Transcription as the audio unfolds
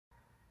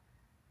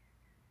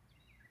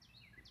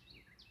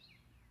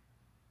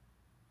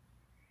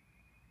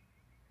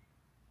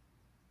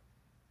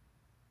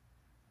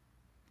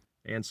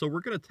And so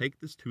we're going to take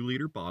this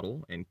 2-liter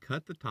bottle and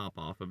cut the top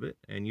off of it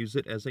and use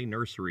it as a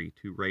nursery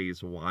to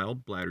raise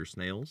wild bladder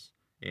snails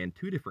and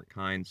 2 different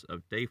kinds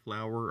of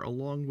dayflower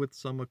along with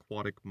some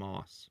aquatic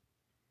moss.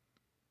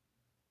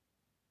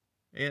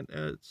 And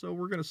so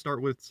we're going to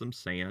start with some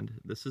sand.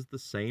 This is the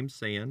same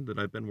sand that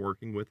I've been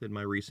working with in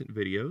my recent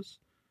videos.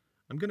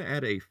 I'm going to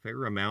add a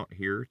fair amount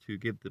here to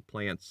give the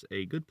plants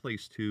a good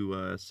place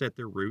to set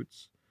their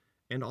roots.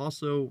 And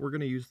also, we're going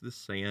to use this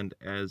sand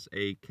as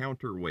a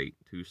counterweight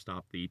to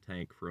stop the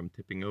tank from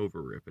tipping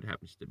over if it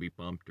happens to be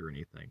bumped or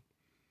anything.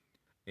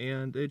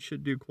 And it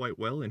should do quite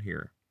well in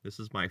here. This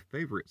is my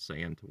favorite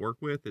sand to work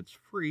with. It's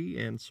free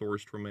and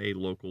sourced from a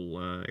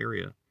local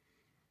area.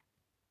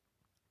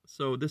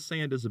 So this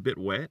sand is a bit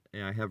wet,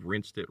 and I have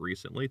rinsed it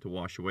recently to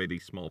wash away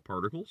these small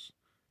particles,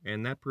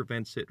 and that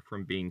prevents it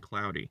from being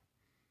cloudy.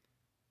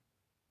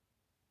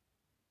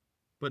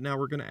 But now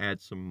we're going to add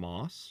some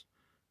moss.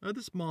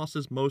 This moss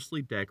is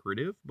mostly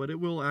decorative, but it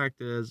will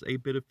act as a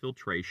bit of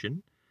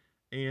filtration.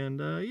 And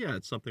yeah,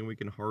 it's something we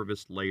can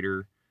harvest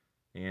later,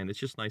 and it's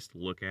just nice to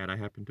look at. I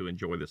happen to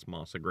enjoy this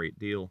moss a great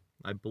deal.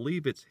 I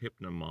believe it's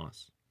hypno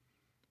moss.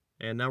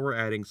 And now we're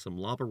adding some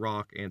lava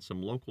rock and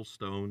some local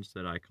stones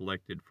that I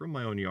collected from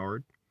my own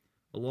yard,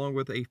 along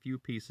with a few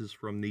pieces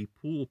from the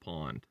pool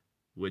pond,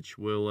 which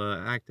will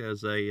act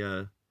as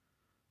a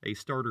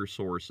starter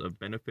source of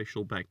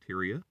beneficial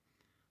bacteria,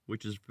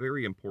 which is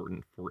very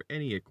important for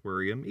any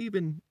aquarium,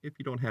 even if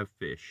you don't have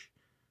fish.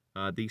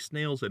 The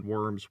snails and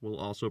worms will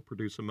also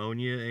produce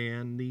ammonia,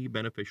 and the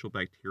beneficial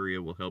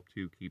bacteria will help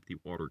to keep the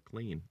water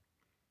clean.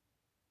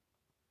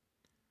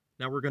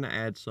 Now we're going to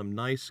add some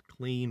nice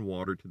clean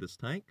water to this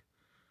tank.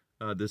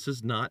 This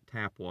is not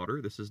tap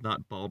water. This is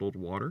not bottled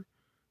water.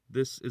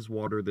 This is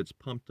water that's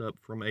pumped up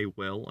from a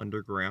well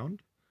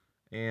underground.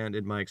 And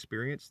in my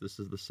experience, this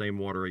is the same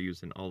water I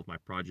use in all of my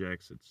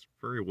projects. It's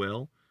very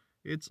well.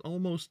 It's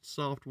almost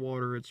soft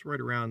water. It's right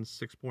around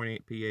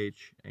 6.8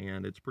 pH,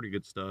 and it's pretty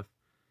good stuff.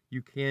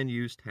 You can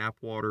use tap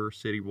water,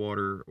 city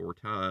water,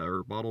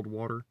 or bottled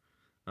water,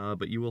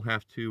 but you will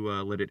have to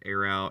let it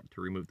air out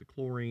to remove the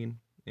chlorine,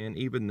 and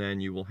even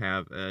then you will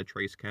have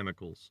trace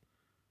chemicals.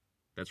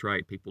 That's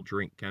right, people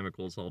drink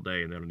chemicals all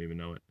day and they don't even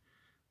know it.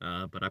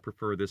 But I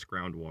prefer this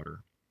groundwater.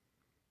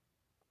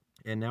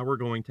 And now we're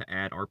going to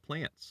add our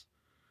plants.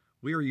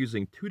 We are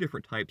using 2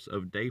 different types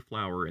of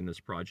dayflower in this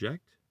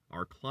project,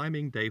 our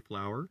climbing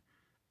dayflower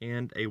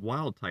and a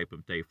wild type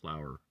of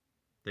dayflower.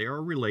 They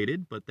are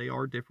related, but they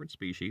are different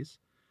species.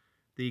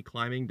 The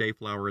climbing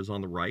dayflower is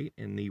on the right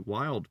and the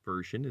wild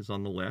version is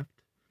on the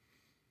left.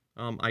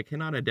 I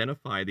cannot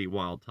identify the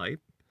wild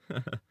type.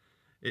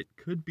 It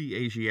could be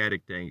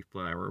Asiatic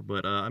dayflower,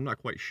 but I'm not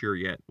quite sure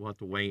yet. We'll have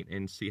to wait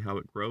and see how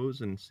it grows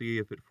and see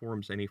if it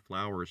forms any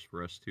flowers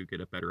for us to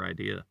get a better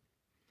idea.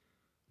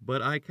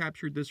 But I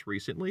captured this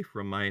recently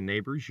from my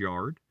neighbor's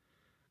yard,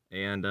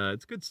 and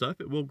it's good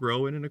stuff. It will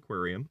grow in an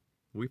aquarium.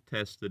 We've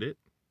tested it,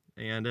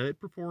 and it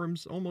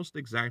performs almost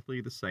exactly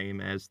the same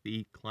as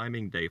the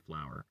climbing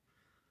dayflower.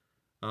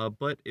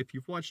 But if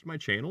you've watched my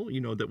channel,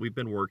 you know that we've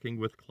been working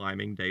with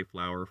climbing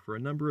dayflower for a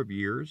number of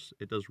years.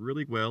 It does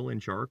really well in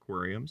jar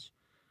aquariums,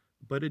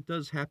 but it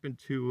does happen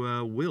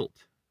to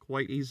wilt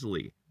quite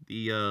easily.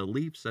 The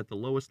leaves at the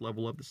lowest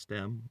level of the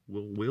stem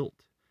will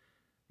wilt,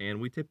 and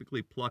we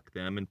typically pluck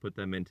them and put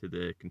them into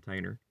the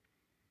container.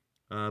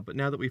 But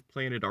now that we've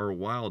planted our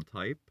wild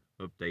type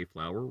of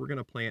dayflower, we're going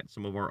to plant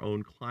some of our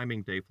own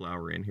climbing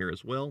dayflower in here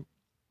as well.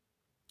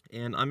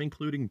 And I'm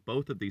including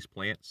both of these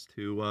plants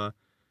to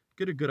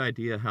get a good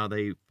idea how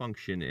they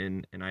function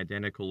in an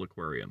identical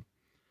aquarium.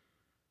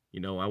 You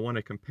know, I want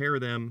to compare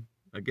them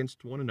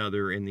against one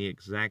another in the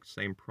exact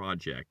same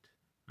project.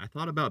 I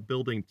thought about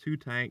building 2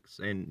 tanks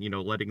and, you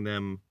know, letting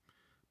them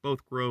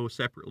both grow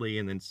separately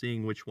and then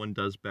seeing which one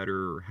does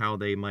better or how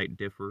they might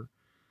differ.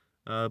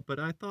 But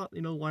I thought,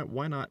 you know,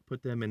 why not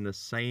put them in the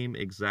same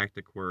exact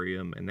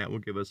aquarium, and that will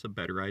give us a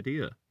better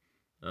idea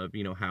of,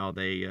 you know, how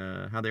they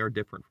are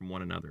different from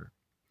one another.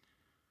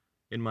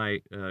 In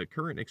my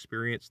current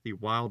experience, the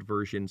wild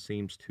version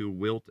seems to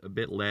wilt a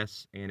bit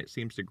less, and it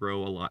seems to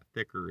grow a lot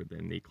thicker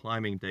than the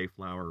climbing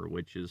dayflower,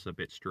 which is a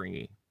bit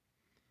stringy.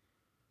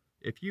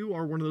 If you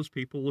are one of those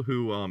people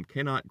who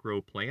cannot grow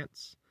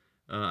plants,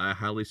 I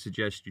highly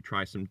suggest you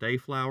try some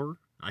dayflower.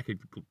 I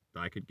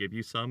could give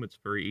you some. It's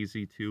very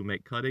easy to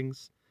make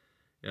cuttings.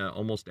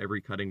 Almost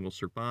every cutting will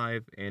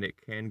survive, and it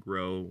can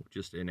grow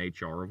just in a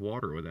jar of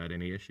water without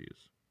any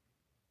issues.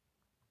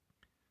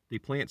 The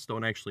plants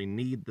don't actually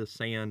need the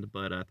sand,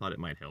 but I thought it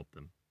might help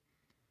them.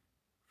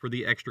 For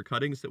the extra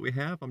cuttings that we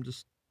have, I'm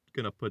just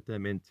going to put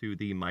them into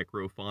the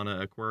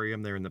microfauna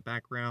aquarium there in the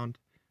background,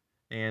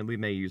 and we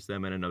may use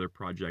them in another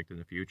project in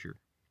the future.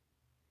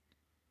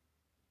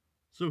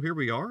 So here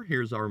we are.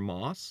 Here's our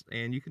moss,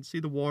 and you can see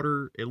the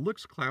water. It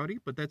looks cloudy,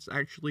 but that's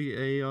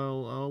actually a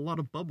lot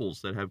of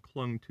bubbles that have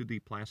clung to the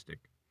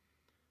plastic.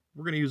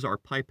 We're going to use our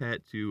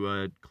pipette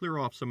to clear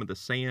off some of the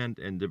sand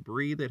and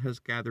debris that has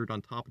gathered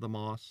on top of the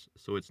moss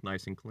so it's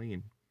nice and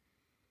clean.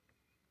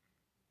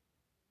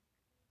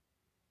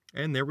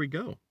 And there we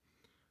go.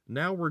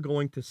 Now we're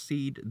going to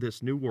seed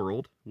this new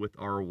world with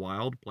our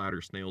wild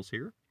bladder snails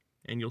here.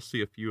 And you'll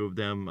see a few of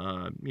them,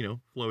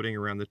 floating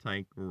around the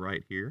tank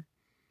right here.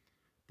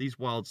 These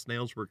wild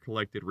snails were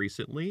collected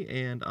recently,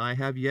 and I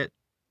have yet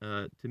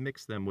to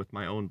mix them with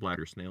my own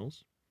bladder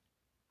snails.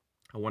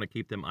 I want to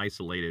keep them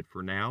isolated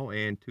for now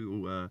and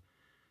to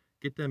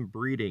get them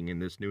breeding in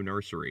this new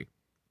nursery.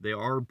 They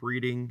are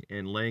breeding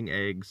and laying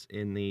eggs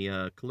in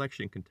the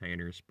collection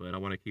containers, but I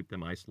want to keep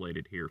them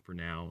isolated here for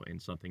now in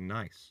something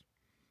nice.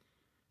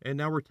 And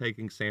now we're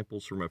taking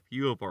samples from a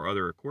few of our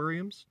other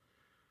aquariums,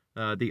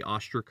 the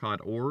ostracod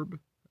orb,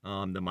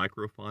 the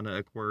microfauna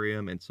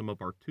aquarium, and some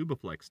of our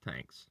tubiflex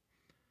tanks.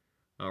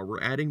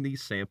 We're adding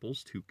these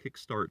samples to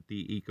kickstart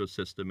the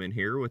ecosystem in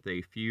here with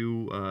a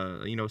few,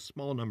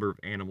 small number of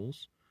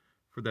animals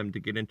for them to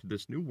get into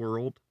this new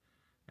world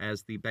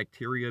as the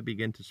bacteria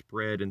begin to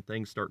spread and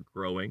things start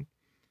growing.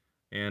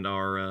 And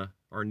our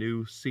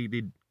new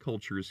seeded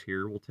cultures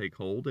here will take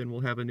hold, and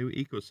we'll have a new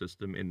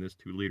ecosystem in this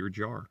 2-liter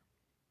jar.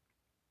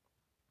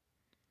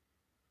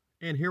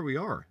 And here we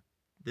are.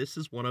 This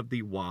is one of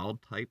the wild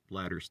type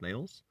bladder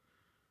snails.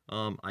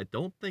 I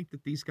don't think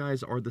that these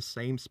guys are the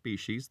same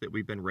species that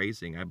we've been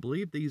raising. I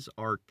believe these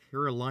are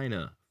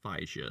Carolina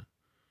physia.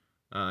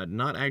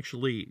 Not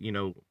actually,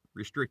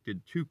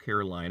 restricted to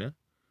Carolina,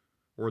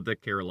 or the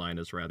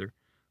Carolinas rather.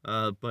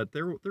 But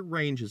their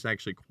range is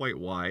actually quite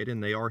wide,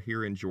 and they are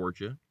here in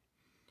Georgia.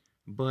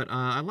 But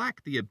I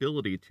lack the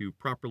ability to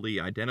properly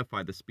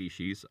identify the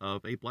species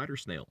of a bladder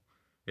snail.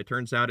 It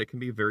turns out it can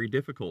be very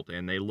difficult,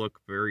 and they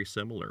look very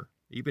similar.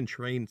 Even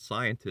trained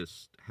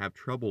scientists have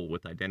trouble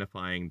with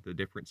identifying the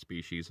different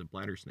species of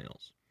bladder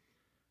snails.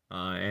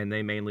 And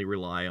they mainly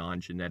rely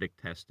on genetic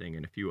testing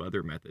and a few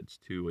other methods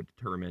to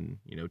determine,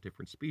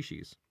 different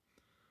species.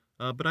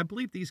 But I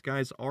believe these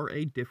guys are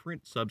a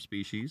different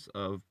subspecies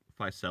of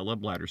Ficella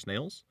bladder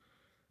snails,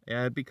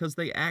 because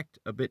they act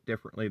a bit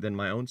differently than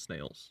my own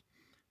snails.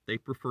 They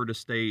prefer to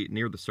stay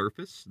near the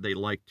surface. They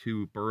like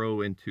to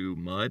burrow into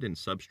mud and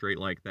substrate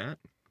like that,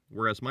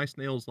 whereas my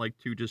snails like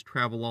to just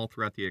travel all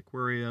throughout the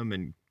aquarium,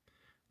 and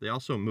they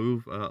also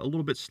move a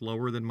little bit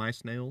slower than my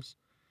snails.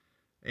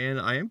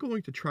 And I am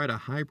going to try to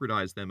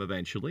hybridize them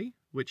eventually,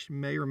 which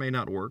may or may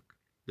not work,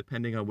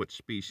 depending on which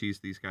species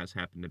these guys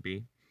happen to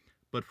be.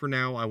 But for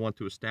now, I want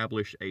to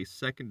establish a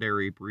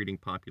secondary breeding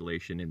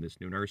population in this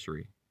new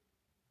nursery.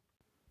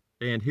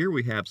 And here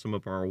we have some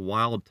of our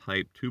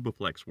wild-type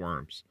tubiflex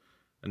worms.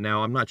 And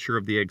now, I'm not sure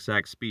of the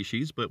exact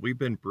species, but we've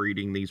been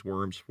breeding these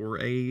worms for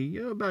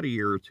about a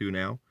year or two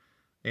now.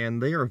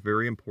 And they are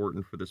very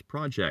important for this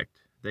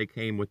project. They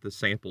came with the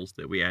samples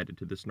that we added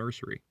to this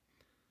nursery.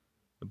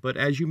 But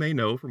as you may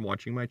know from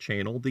watching my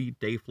channel, the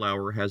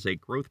dayflower has a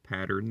growth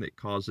pattern that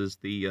causes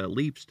the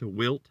leaves to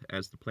wilt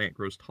as the plant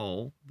grows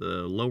tall.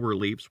 The lower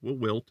leaves will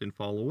wilt and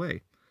fall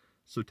away.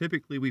 So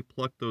typically we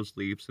pluck those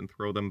leaves and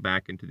throw them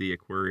back into the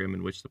aquarium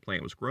in which the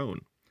plant was grown.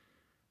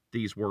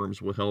 These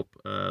worms will help,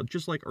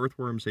 just like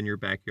earthworms in your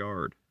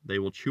backyard. They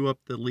will chew up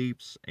the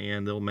leaves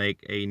and they'll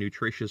make a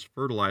nutritious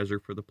fertilizer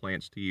for the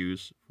plants to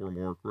use for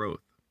more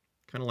growth.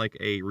 Kind of like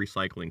a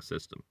recycling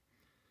system.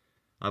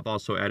 I've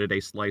also added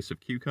a slice of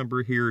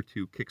cucumber here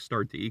to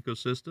kickstart the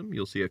ecosystem.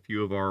 You'll see a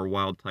few of our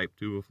wild type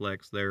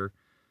tubiflex there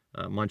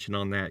munching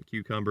on that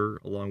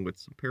cucumber, along with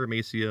some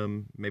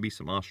paramecium, maybe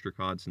some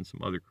ostracods and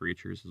some other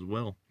creatures as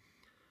well.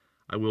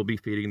 I will be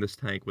feeding this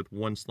tank with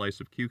 1 slice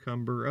of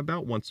cucumber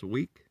about once a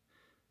week,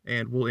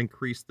 and we'll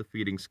increase the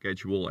feeding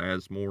schedule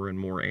as more and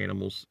more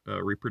animals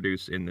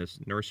reproduce in this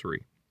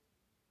nursery.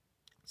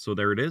 So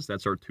there it is.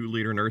 That's our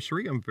 2-liter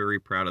nursery. I'm very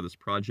proud of this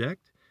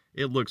project.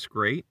 It looks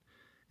great.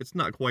 It's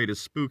not quite as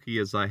spooky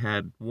as I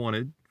had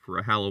wanted for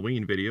a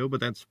Halloween video, but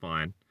that's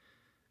fine.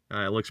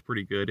 It looks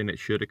pretty good, and it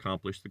should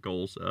accomplish the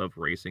goals of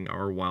raising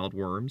our wild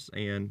worms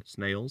and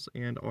snails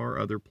and our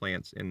other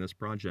plants in this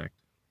project.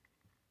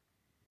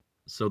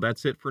 So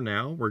that's it for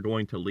now. We're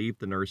going to leave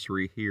the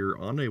nursery here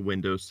on a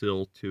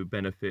windowsill to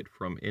benefit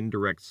from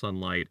indirect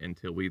sunlight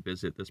until we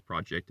visit this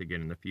project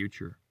again in the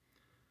future.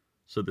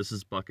 So this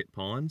is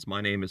BucketPonds.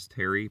 My name is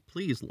Terry.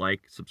 Please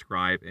like,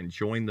 subscribe, and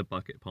join the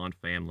BucketPond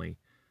family.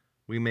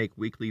 We make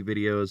weekly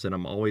videos, and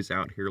I'm always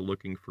out here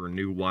looking for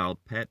new wild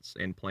pets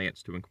and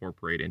plants to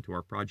incorporate into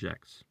our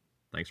projects.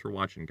 Thanks for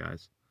watching,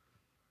 guys.